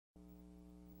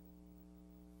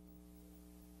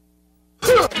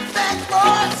bad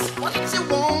boys, what you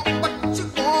want, what you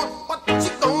want, what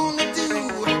you gonna do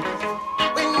when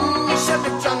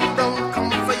Chevy John don't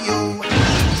come for you?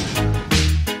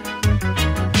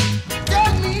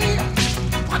 Tell me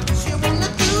what you wanna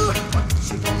do, what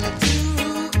you gonna do?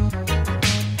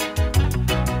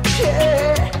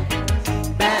 Yeah,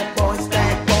 bad boys,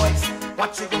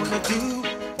 what you gonna do?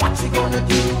 What you gonna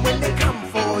do when they come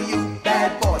for you?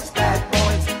 Bad boys,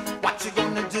 what you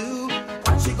gonna do?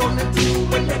 What you gonna do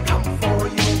when they come for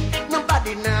you?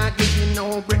 Nobody now give you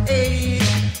no break.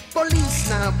 Police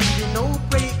now give you no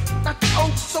break. That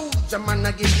old soldier man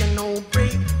now give you no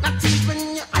break. Not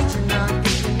even your eyes now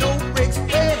give you no breaks.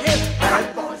 Hey, hey,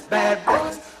 bad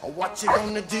boys, what you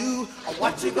gonna do?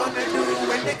 What you gonna do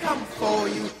when they come for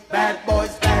you? Bad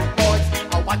boys,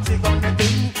 what you gonna do?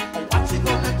 What you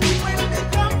gonna do when they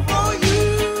come for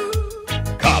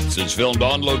you? Cops is filmed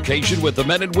on location with the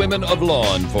men and women of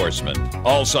law enforcement.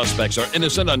 All suspects are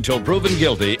innocent until proven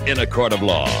guilty in a court of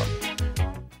law.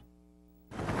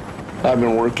 I've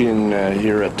been working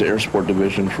here at the Air Support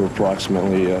Division for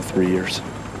approximately 3 years.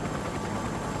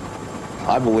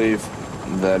 I believe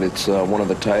that it's one of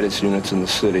the tightest units in the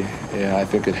city. Yeah, I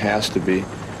think it has to be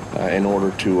in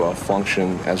order to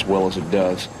function as well as it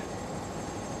does.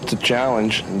 It's a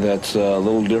challenge that's a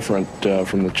little different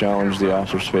from the challenge the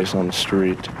officers face on the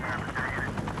street.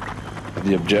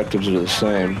 The objectives are the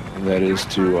same, that is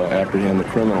to apprehend the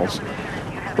criminals.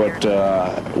 But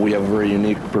we have a very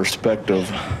unique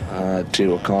perspective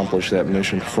to accomplish that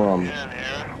mission from.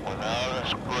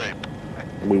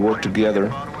 We work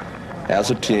together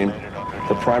as a team.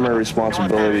 The primary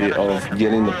responsibility of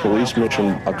getting the police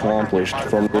mission accomplished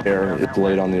from the air is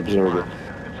laid on the observer.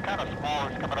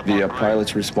 The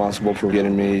pilot's responsible for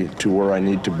getting me to where I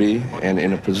need to be and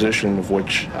in a position of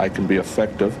which I can be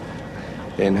effective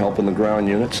in helping the ground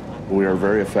units. We are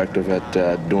very effective at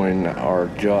doing our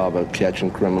job of catching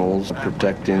criminals,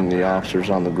 protecting the officers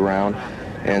on the ground,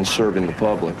 and serving the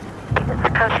public. Code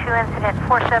 2 incident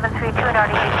 4732 and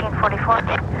RD 1844.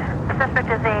 The suspect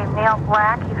is a male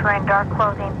black. He's wearing dark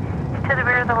clothing. He's to the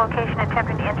rear of the location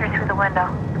attempting to enter through the window.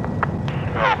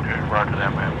 Okay, roger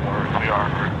that, man. We are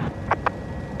en route.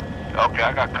 Okay,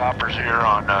 I got coppers here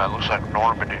on, looks like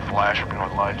Normandy flashing me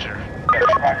with lights here.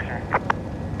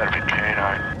 That'd be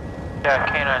K9. Yeah,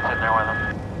 K9's in there with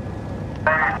him.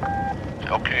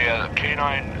 Okay, the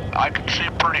K9, I can see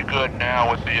pretty good now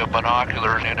with the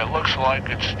binoculars, and it looks like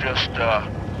it's just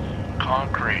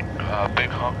concrete, a big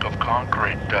hunk of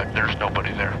concrete. There's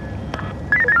nobody there.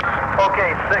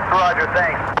 Okay, 6, roger,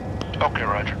 thanks. Okay,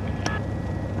 roger.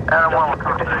 Adam 1 with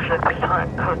code 2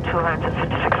 lines at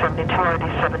 5672, RD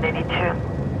 782.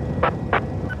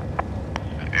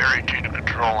 Air 18 to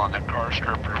control on that car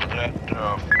stripper. Is that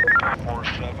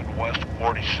 47 West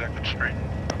 42nd Street?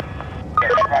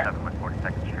 47 West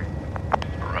 42nd Street.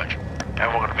 Roger. And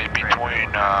we're going to be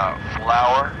between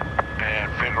Flower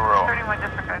and Figueroa. 31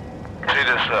 district code. See,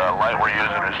 this light we're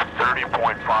using is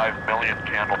 30.5 million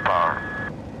candle power.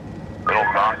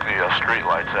 It'll knock the street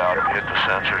lights out if you hit the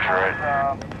sensors right.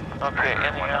 Okay,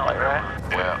 in the alley, right?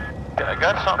 Yeah. Yeah, I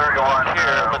got something going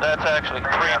here, but that's actually 3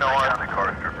 north.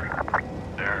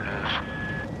 There it is.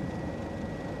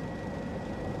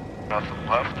 Nothing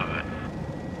left of it.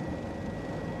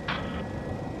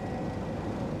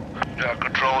 Yeah,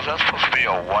 control, is that supposed to be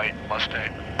a white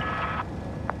Mustang?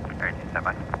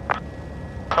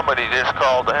 Somebody just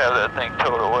called to have that thing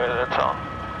towed away, that's all.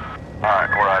 Alright,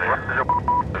 we're out of here.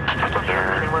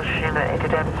 Anyone shooting at 8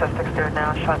 data suspects there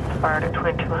now. Shots fired at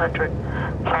 2200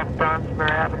 South Brownsburg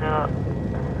Avenue.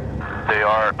 They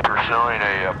are pursuing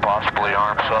a possibly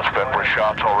armed suspect where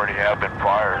shots already have been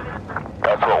fired.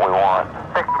 That's what we want.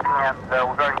 6 p.m.,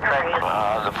 we're going to train.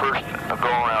 The first go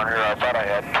around here, I thought I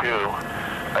had 2.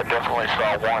 I definitely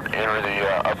saw one enter the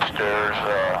upstairs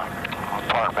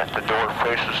apartment. The door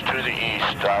faces to the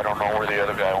east. I don't know where the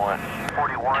other guy went.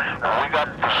 41. We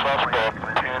got the suspect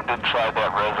pinned inside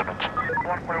that residence.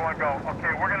 141, go.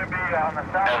 Okay, we're going to be on the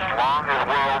south. As long as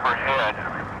we're overhead,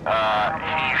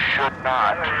 he should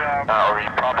not, or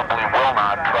he probably will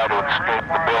not, try to escape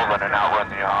the building and outrun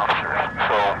the officers.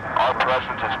 So our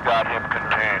presence has got him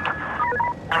contained.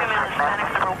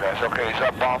 That's okay, he's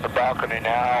up on the balcony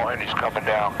now, and he's coming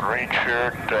down. Green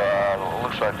shirt,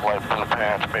 looks like light blue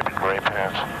pants, maybe gray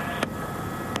pants.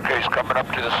 Okay, he's coming up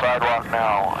to the sidewalk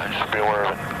now. Just be aware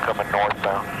of it, coming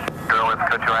northbound. Girl, let's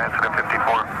cut you right, incident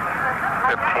 54.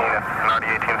 15 at Nardi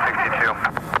 1862.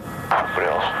 Somebody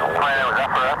else. Was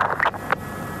that for us?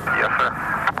 Yes, sir.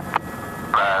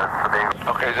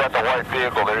 Okay, he's at the white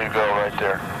vehicle. There you go, right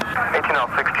there.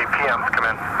 18:60 p.m. Come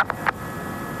in.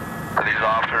 These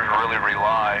officers really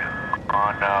rely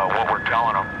on what we're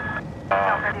telling them.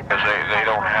 Because they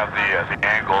don't have the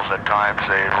angles at times.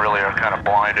 They really are kind of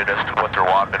blinded as to what they're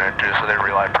walking into, so they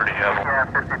rely pretty heavily.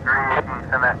 Yeah, 53,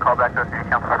 send that call back to us, you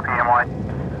count for PMY.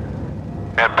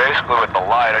 And basically with the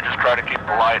light, I just try to keep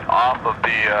the light off of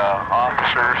the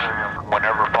officers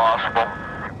whenever possible,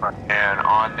 and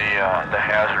on the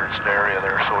hazardous area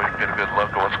there, so we can get a good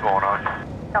look at what's going on.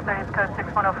 Delta is code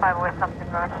 6105 West Thompson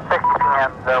Road. 6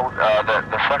 p.m.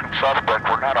 The second suspect,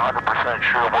 we're not 100%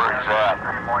 sure where he's at.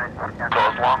 So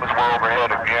as long as we're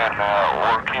overhead again,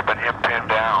 we're keeping him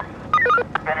pinned down.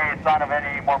 Any sign of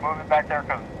any more movement back there?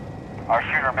 Because our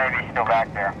shooter may be still back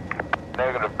there.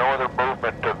 Negative, no other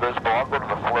movement visible. I'll go to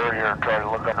the flare here and try to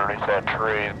look underneath that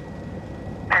tree.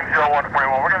 Team 0141,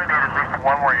 we're going to need at least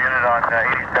one more unit on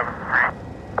 87th Street.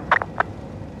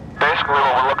 Basically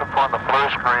what we're looking for on the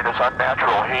flare screen is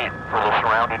unnatural heat for the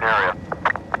surrounding area.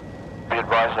 Be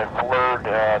advised I flared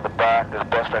the back as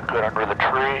best I could under the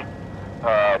tree.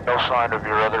 No sign of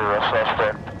your other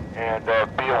suspect. And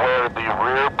be aware of the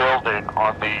rear building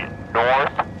on the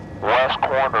northwest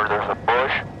corner. There's a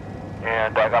bush,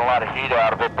 and I got a lot of heat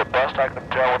out of it. The best I can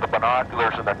tell with the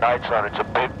binoculars and the night sun, it's a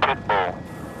big pit bull.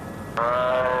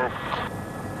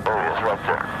 There he is right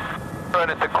there. Right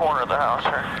at the corner of the house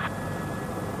here.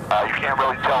 You can't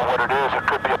really tell what it is. It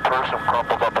could be a person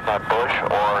crumpled up in that bush,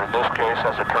 or in this case,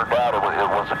 as it turned out, it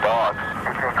was a dog.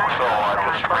 So I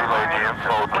just relayed the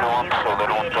info to them so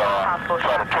they don't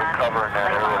try to take cover in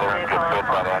that area there and get bit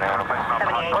by that animal.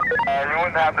 You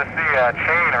wouldn't have to see a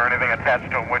chain or anything attached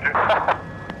to him, would you?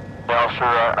 No, sir,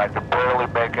 I could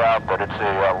barely make out that it's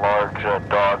a large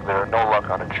dog there. No luck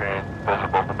on a chain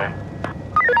visible to me.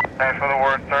 Thanks for the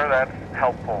word, sir. That's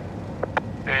helpful.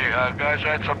 Hey, guys,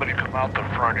 I had somebody come out the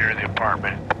front here of the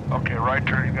apartment. Okay, right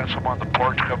turn, you got some on the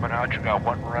porch coming out. You got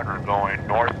one runner going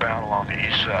northbound along the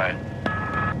east side.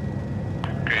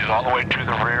 Okay, he's all the way to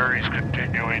the rear. He's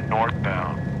continuing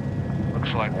northbound.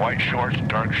 Looks like white shorts and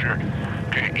dark shirt.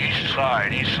 Okay, east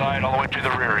side, all the way to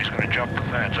the rear. He's going to jump the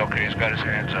fence. Okay, he's got his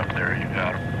hands up there. You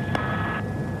got him.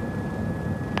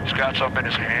 He's got something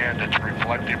in his hand that's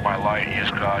reflecting my light. He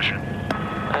is caution.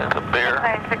 There's a bear.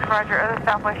 96 Roger, other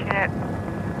Southwest unit.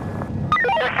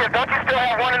 Yes, don't you still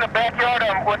have one in the backyard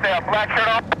with a black shirt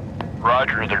on?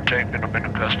 Roger, they're taking him into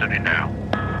custody now.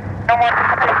 No more.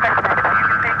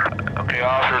 Okay,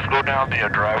 officers, go down the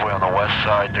driveway on the west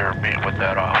side there and meet with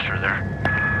that officer there.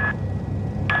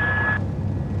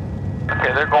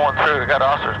 Okay, they're going through. We got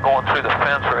officers going through the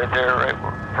fence right there, right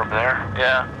From there?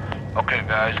 Yeah. Okay,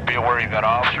 guys, be aware you got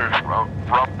officers from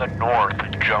the north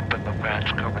jumping the fence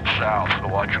coming south, so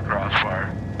watch your crossfire.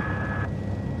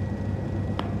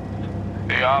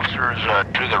 The officers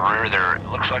to the rear there, it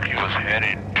looks like he was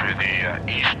heading to the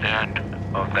east end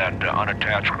of that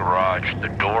unattached garage. The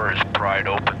door is pried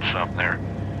open some there,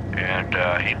 and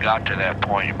he got to that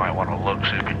point. You might want to look,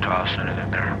 see if he tossed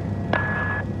anything there.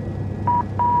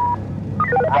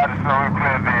 Roger, sir, we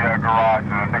cleared the garage,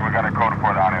 and I think we got a code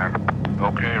for down here.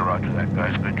 Okay, roger that,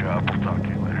 guys. Good job. We'll talk to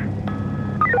you later.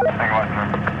 Thank you much, sir.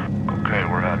 Okay,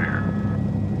 we're out of here.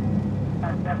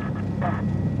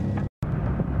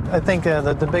 I think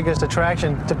the biggest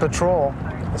attraction to patrol,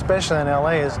 especially in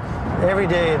LA, is every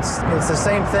day it's the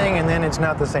same thing, and then it's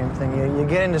not the same thing. You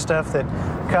get into stuff that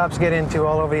cops get into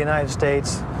all over the United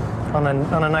States on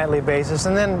a nightly basis,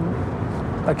 and then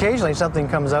occasionally something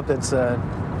comes up that's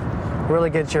really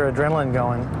gets your adrenaline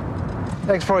going.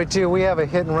 X42, we have a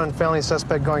hit-and-run felony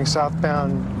suspect going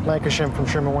southbound Lancashire from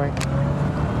Sherman Way.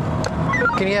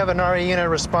 Can you have an RE unit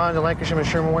respond to Lancashire and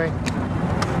Sherman Way?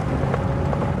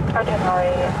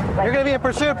 You're going to be in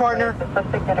pursuit, partner.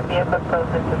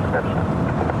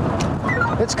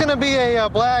 It's going to be a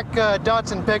black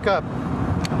Datsun pickup.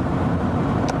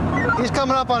 He's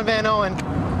coming up on Van Owen.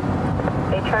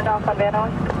 They turned off on Van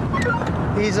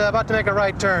Owen? He's about to make a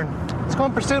right turn. Let's go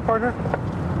in pursuit, partner.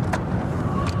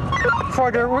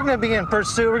 Partner, we're going to be in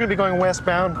pursuit. We're going to be going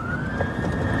westbound.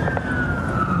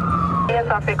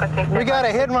 We got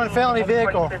a hit-and-run felony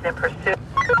vehicle.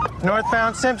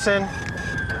 Northbound Simpson.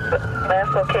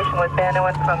 Last location was Van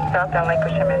Owen from southbound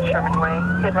Lancashire and Sherman Way.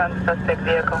 Hit-run suspect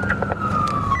vehicle.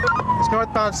 It's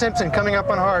northbound Simpson coming up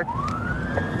on Hart.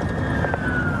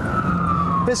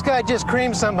 This guy just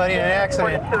creamed somebody in an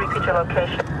accident. Repeat your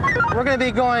location. We're going to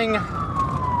be going.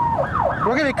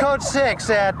 We're going to be code 6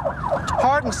 at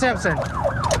Hart and Simpson.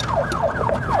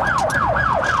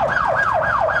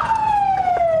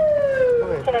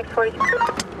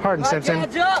 Hart and Simpson.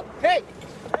 Hands up! Hey!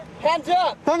 Hands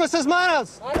up! Pongo sus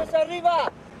manos! Manos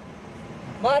arriba!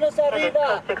 Manos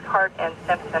arriba! 6 Hart and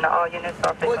Simpson, all units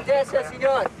are Voltese,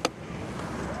 señor!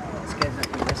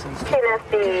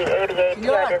 TNSD 88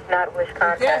 here does not wish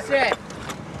contact. Voltese!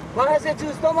 Bájese su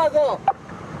estómago.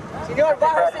 Señor,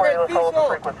 bájese en el piso.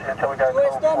 Su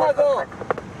estómago.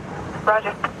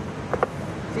 Roger.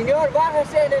 Señor,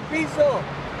 bájese en el piso.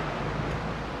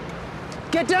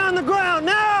 Get down on the ground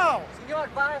now! Señor,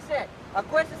 bájese.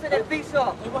 Acuéstese en el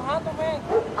piso. Estoy bajando, man.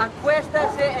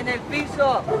 Acuéstase en el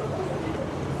piso.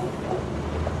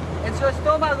 En su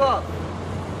estómago.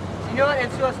 Señor,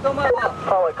 en su estómago.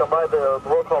 Holly, come by the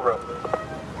roll call room.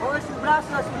 Ponga sus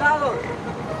brazos a su lado.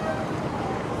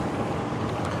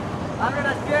 Abre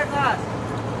las piernas.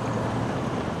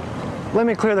 Let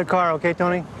me clear the car, okay,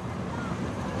 Tony?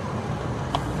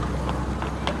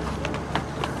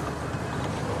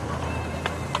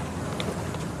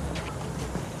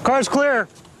 Car's clear.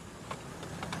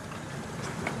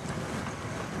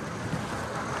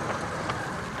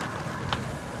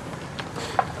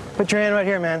 Put your hand right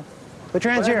here, man. Put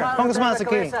your hands here. Pongas más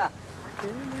aquí.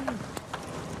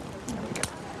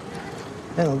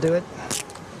 That'll do it.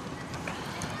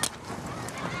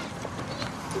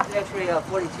 X-ray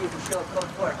 42 for show code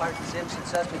 4, Arthur Simpson,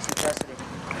 suspects in custody.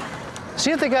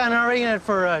 See if they got an RA in it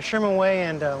for Sherman Way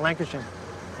and Lancashire.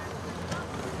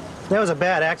 That was a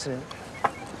bad accident.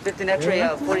 15 X-ray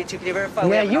 42, can you verify?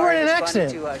 Yeah, you were in an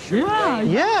accident.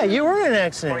 Yeah, you were in an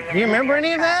accident. Do you remember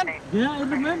any of that? Yeah, I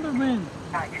remember, man.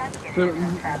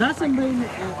 But doesn't bring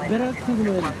better to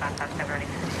the man.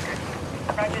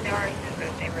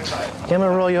 I'm gonna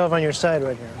roll you off on your side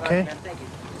right here, okay? Thank you.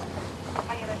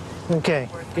 Okay.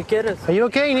 ¿Qué quieres? Are you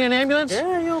okay? You need an ambulance?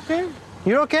 Yeah, you okay?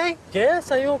 You're okay?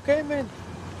 Yes, are you okay, man?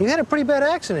 You had a pretty bad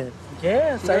accident.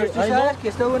 Yes, I know. sabes que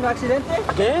estuvo en un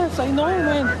accidente? Yes, I know,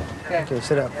 man. Okay,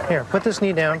 sit up. Here, put this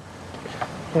knee down.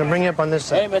 I'm gonna bring you up on this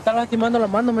Hey, side. me está lastimando la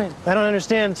mano, man. I don't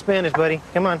understand Spanish, buddy.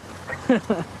 Come on.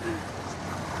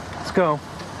 Let's go.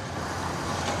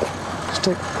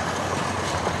 Stick.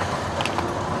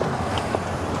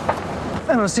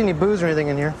 I don't see any booze or anything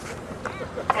in here.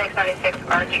 696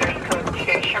 Archer, code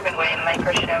 2, Sherman Way in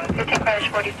Lancashire.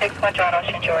 15-46, West Auto,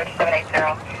 St. George,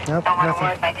 780. Nope, Elmore nothing.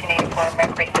 Ward, 1984,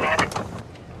 Mercury Sedan.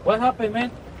 What happened,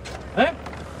 man? Eh?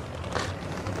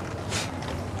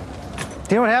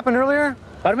 Do you know what happened earlier?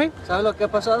 Pardon me? ¿Sabes lo que ha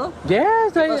pasado?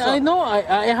 Yes, I know.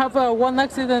 I have one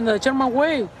accident in Sherman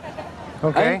Way.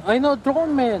 Okay. I know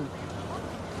drone, man.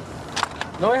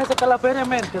 No vayas a sacar la feria,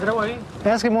 man, que traigo ahí.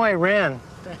 Ask him why he ran.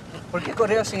 ¿Por qué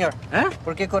corrió, señor? ¿Eh?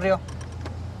 ¿Por qué corrió?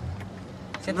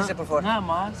 Siéntese, por favor. Nada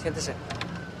más. Siéntese.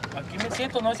 Aquí me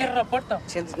siento, no cierre la puerta.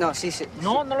 No, sí, sí.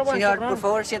 No, no lo voy a Señor, cerrar. por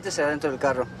favor, siéntese adentro del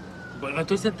carro. Bueno,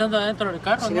 estoy sentando adentro del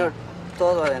carro, Señor,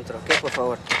 todo adentro, ¿ok? Por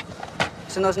favor.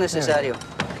 Eso no es necesario. ¿no?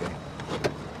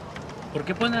 ¿Por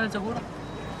qué ponen el seguro?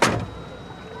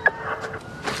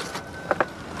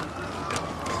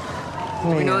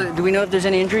 Do we know if there's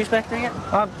any injuries back there yet?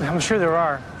 I'm sure there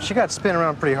are. She got spun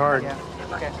around pretty hard. Yeah.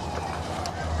 Okay.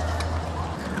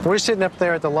 We're sitting up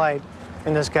there at the light,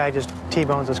 and this guy just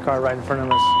T-bones his car right in front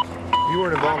of us. You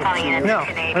weren't involved in No,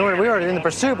 we were in the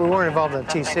pursuit, but we weren't involved in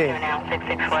the TC.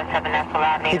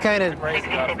 He kind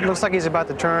of looks like he's about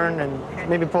to turn and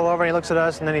maybe pull over, and he looks at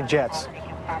us, and then he jets.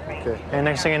 Okay. And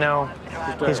next thing you know,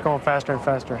 he's going faster and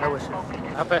faster. How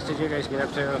fast did you guys get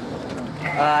up to?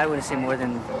 I wouldn't say more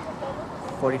than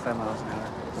 45 miles an hour.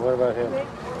 What about him?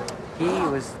 He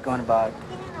was going about,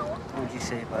 what would you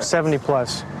say, about 70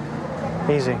 plus,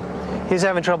 easy. He's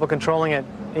having trouble controlling it.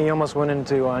 He almost went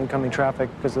into oncoming traffic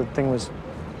because the thing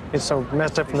it's so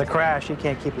messed up from the crash, he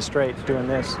can't keep it straight doing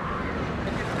this.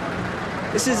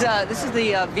 This is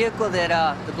the vehicle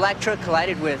that the black truck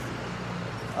collided with.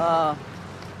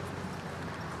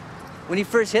 When he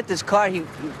first hit this car, he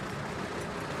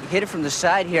hit it from the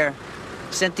side here,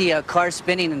 sent the car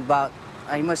spinning in about,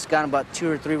 he must have gone about 2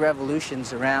 or 3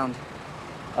 revolutions around.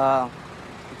 The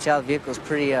child vehicle is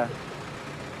pretty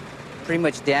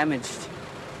much damaged.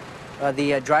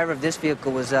 The driver of this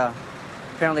vehicle was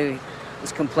apparently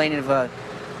complaining of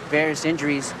various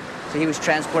injuries, so he was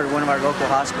transported to one of our local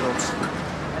hospitals.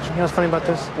 You know what's funny about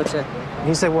this? What's that?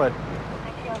 He said what?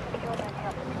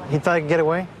 He thought he could get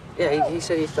away? Yeah, he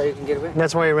said he thought he could get away.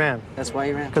 That's why he ran. That's why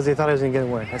he ran. Because he thought he was going to get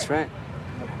away. That's right.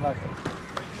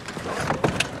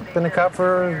 Been a cop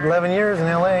for 11 years in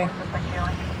L.A.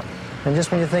 And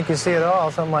just when you think you see it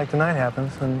all, something like tonight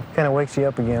happens and kind of wakes you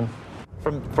up again.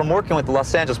 From working with the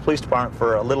Los Angeles Police Department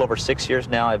for a little over 6 years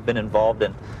now, I've been involved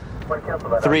in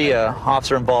 3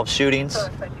 officer-involved shootings.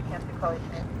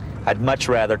 I'd much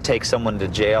rather take someone to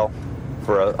jail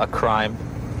for a crime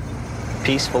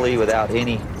peacefully without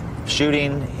any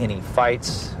shooting, any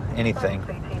fights, anything.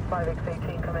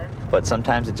 But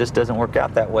sometimes it just doesn't work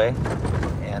out that way.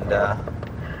 And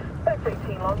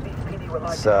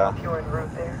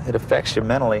it affects you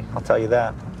mentally, I'll tell you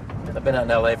that. I've been out in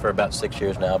LA for about 6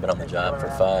 years now. I've been on the job for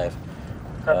 5.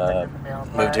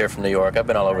 Moved here from New York. I've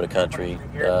been all over the country.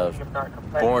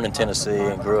 Born in Tennessee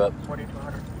and grew up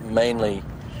mainly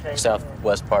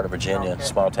southwest part of Virginia,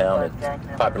 small town.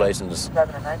 Population is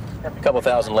a couple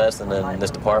thousand less than this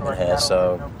department has,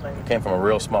 so I came from a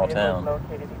real small town.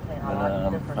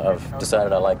 And I've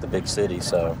decided I like the big city,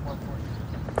 so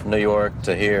from New York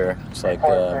to here, it's like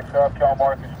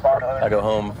I go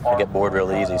home, I get bored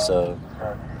real easy, so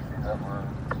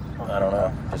I don't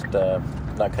know, just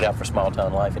not cut out for small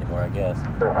town life anymore, I guess.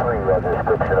 We're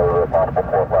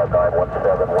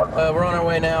on our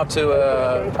way now to,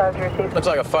 looks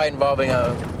like a fight involving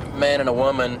a man and a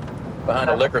woman behind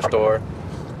a liquor store.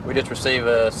 We just received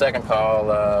a second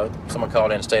call. Someone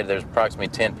called in and stated there's approximately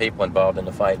 10 people involved in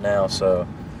the fight now, so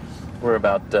we're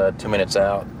about 2 minutes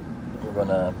out. We're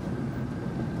gonna,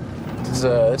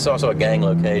 it's also a gang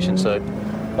location, so a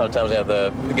lot of times we have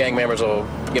the gang members will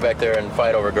get back there and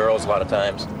fight over girls a lot of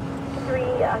times. 3,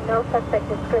 no suspect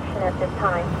description at this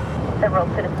time. Several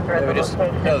citizens are at the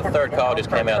location. The third call just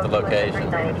came out the location.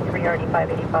 983 RD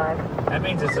 585. That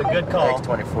means it's a good call.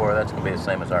 X24, that's going to be the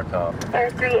same as our call. Air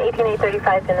 3,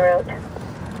 18835 en route.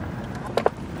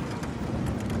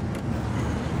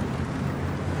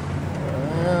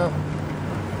 Well,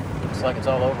 looks like it's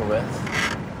all over with.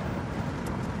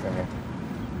 Right here.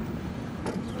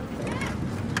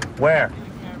 Where?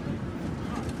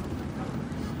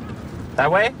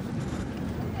 That way?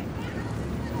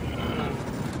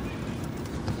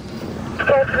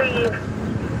 Air 3,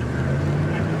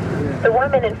 the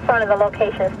woman in front of the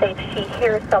location states she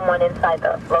hears someone inside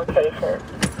the location.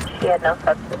 She had no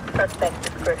suspect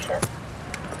description.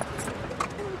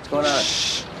 What's going on?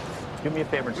 Shh. Do me a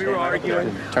favor and We were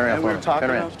arguing. Turn around, and we were talking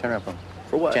turn around, about- turn around.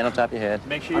 For what? Channel top of your head.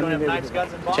 Make sure you don't have knives,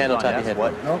 guns, and bombs. Channel top of your Yes, head.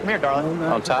 what? No, come here, darling.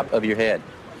 On top of your head.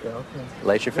 Yeah, okay.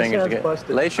 Lace your fingers together.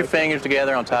 busted. Lace your fingers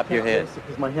together on top of your head.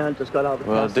 Because my hand just got out of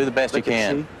the Well, cast. do the best you I can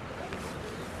can.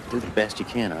 see. Do the best you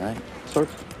can, all right? Sir,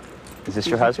 Is this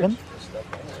your husband?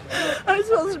 I'm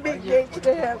supposed to be engaged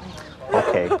to him.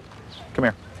 Okay. Come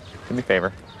here. Do me a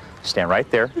favor. Stand right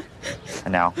there.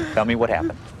 And now, tell me what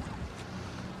happened.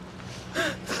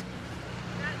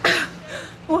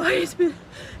 Well, he's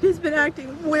been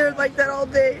acting weird like that all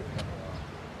day.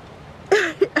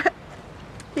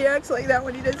 He acts like that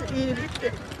when he doesn't eat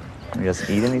anything. He doesn't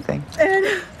eat anything?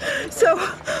 And so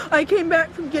I came back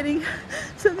from getting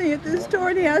something at the store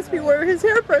and he asked me where his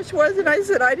hairbrush was and I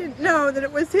said I didn't know that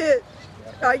it was his.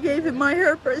 I gave him my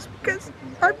hairbrush because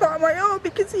I bought my own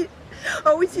because he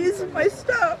always uses my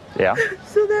stuff. Yeah.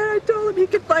 So then I told him he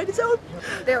could find his own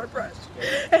hairbrush.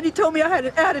 And he told me I had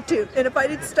an attitude and if I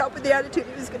didn't stop with the attitude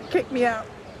he was going to kick me out.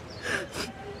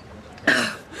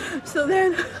 So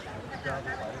then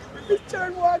he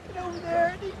started walking over there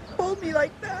and he pulled me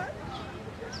like that.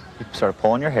 You started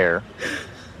pulling your hair.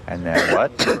 And then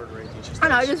what?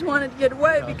 And I just wanted to get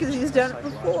away because he's done it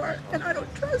before and I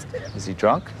don't trust him. Is he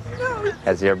drunk? No,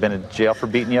 Has he ever been in jail for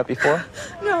beating you up before?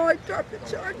 no, I dropped the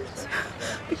charges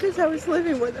because I was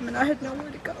living with him and I had nowhere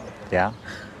to go. Yeah.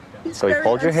 He's So he very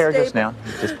pulled your hair just now.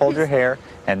 unstable. He just pulled your hair.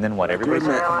 And then what? Everybody's...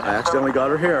 I accidentally got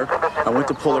her hair. I went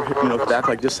to pull her, back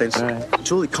like this, saying,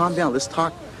 Julie, calm down, let's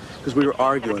talk. Because we were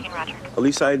arguing. At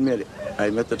least I admit it. I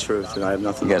admit the truth, and I have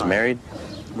nothing You guys to hide. married?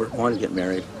 We want to get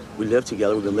married. We live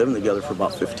together. We've been living together for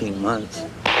about 15 months.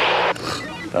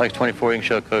 Alex 24, you can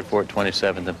show code for it,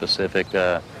 27th and Pacific.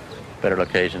 Better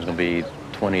location is going to be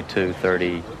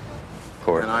 2230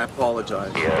 Court. And I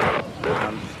apologize.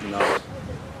 No.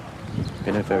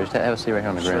 Good news, just have a seat right here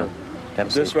on the ground. Have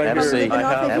a This seat. right Have a here, seat.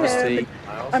 I Have a seat.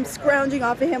 I'm scrounging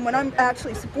off of him when I'm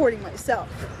actually supporting myself.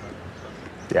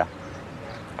 Yeah.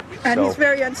 And So- he's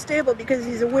very unstable because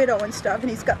he's a widow and stuff and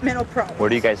he's got mental problems. Where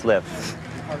do you guys live?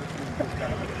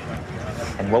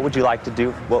 And what would you like to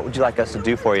do? What would you like us to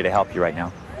do for you to help you right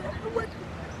now?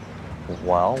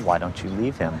 Well, why don't you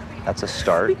leave him? That's a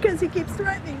start. Because he keeps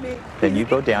threatening me. Then you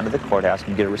go down to the courthouse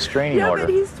and get a restraining Yeah, order.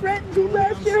 but he's threatened me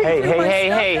last year. He Hey, threw hey, my hey,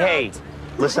 stuff hey, out. hey.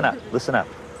 Listen up, listen up.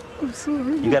 I'm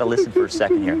sorry. You gotta listen for a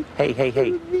second here. Hey, hey,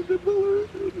 hey.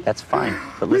 That's fine,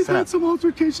 but We've listen had up. some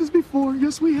altercations before.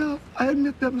 Yes, we have. I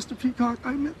admit that, Mr. Peacock.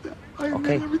 I admit that. I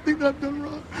admit Okay. everything that I've done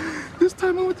wrong. This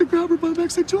time I went to grab her by the back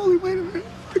and said, Julie, wait a minute.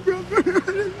 I grabbed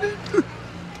her.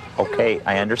 Okay,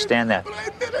 I understand that.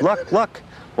 Look.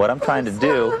 What I'm trying to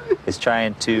do is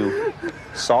trying to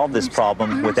solve this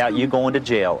problem without you going to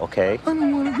jail, okay? I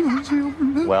don't want to go to jail for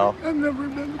nothing. Well, I've never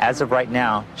been. as of right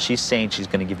now, she's saying she's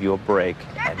going to give you a break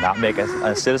and not make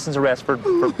a citizen's arrest for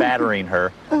battering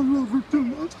her. I love her too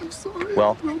much. I'm sorry.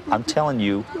 Well, I'm telling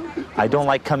you, I don't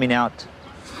like coming out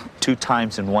 2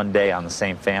 times in one day on the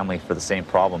same family for the same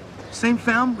problem. Same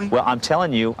family. Well, I'm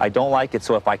telling you, I don't like it.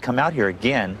 So if I come out here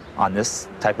again on this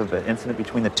type of an incident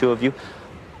between the two of you,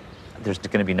 there's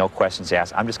going to be no questions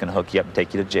asked. I'm just going to hook you up and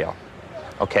take you to jail.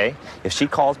 Okay? If she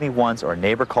calls me once, or a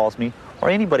neighbor calls me, or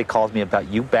anybody calls me about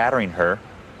you battering her,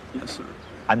 yes, sir.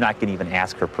 I'm not going to even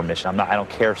ask her permission. I don't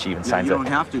care if she even signs you up. You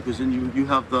don't have to, because then you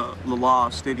have the law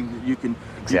stating that you can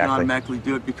automatically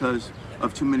do it because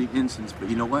of too many incidents. But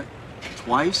you know what?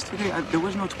 Twice today? There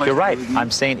was no twice. You're right.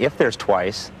 I'm saying if there's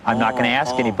twice, I'm not going to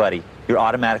ask anybody. You're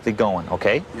automatically going,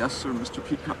 okay? Yes, sir, Mr.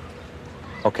 Peacock.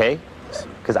 Okay?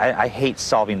 Because I hate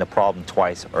solving the problem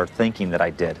twice or thinking that I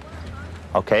did.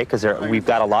 Okay? Because we've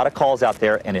got a lot of calls out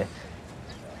there, and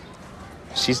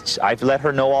I've let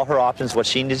her know all her options, what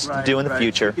she needs to do in the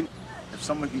future. If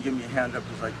someone can give me a hand up,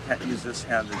 because I can't use this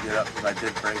hand to get up, because I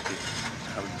did break it,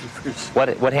 I would appreciate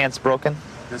it. What hand's broken?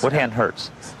 What hand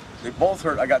hurts? They both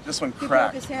hurt. I got this one cracked. He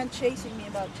broke his hand chasing me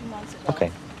about 2 months ago.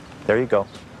 Okay. There you go.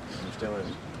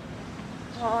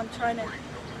 Well, I'm trying to...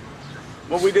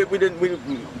 Well,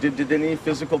 did any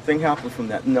physical thing happen from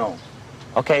that? No.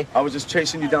 Okay. I was just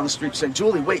chasing you down the street saying,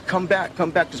 Julie, wait, come back,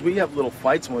 because we have little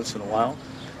fights once in a while.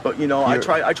 But, you know, I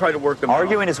try to work them out.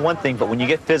 Arguing is one thing, but when you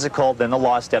get physical, then the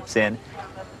law steps in.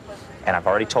 And I've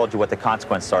already told you what the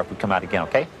consequences are if we come out again,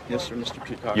 okay? Yes, sir, Mr.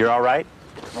 Peacock. You're all right?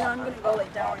 Yeah, I'm going to go lay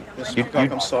down. Mr.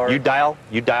 Peacock, I'm sorry. You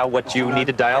dial what you need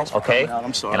to dial, okay?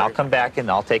 I'm sorry. And I'll come back and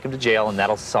I'll take him to jail, and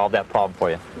that'll solve that problem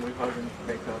for you. Can we hug and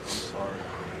make up? I'm sorry.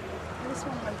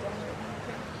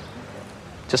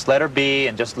 Just let her be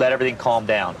and just let everything calm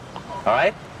down, all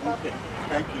right? Okay,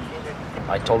 thank you.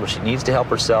 I told her she needs to help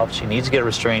herself. She needs to get a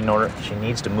restraining order. She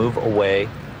needs to move away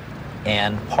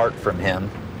and part from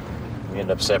him. We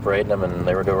ended up separating them, and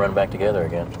they were going to run back together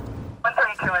again.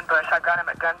 132 in Bush. I've got him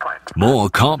at gunpoint. More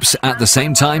Cops at the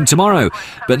same time tomorrow.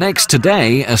 But next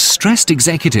today, a stressed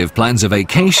executive plans a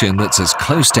vacation that's as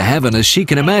close to heaven as she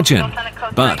can imagine.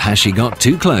 But has she got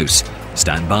too close?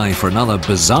 Stand by for another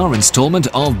bizarre installment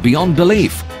of Beyond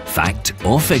Belief, Fact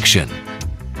or Fiction.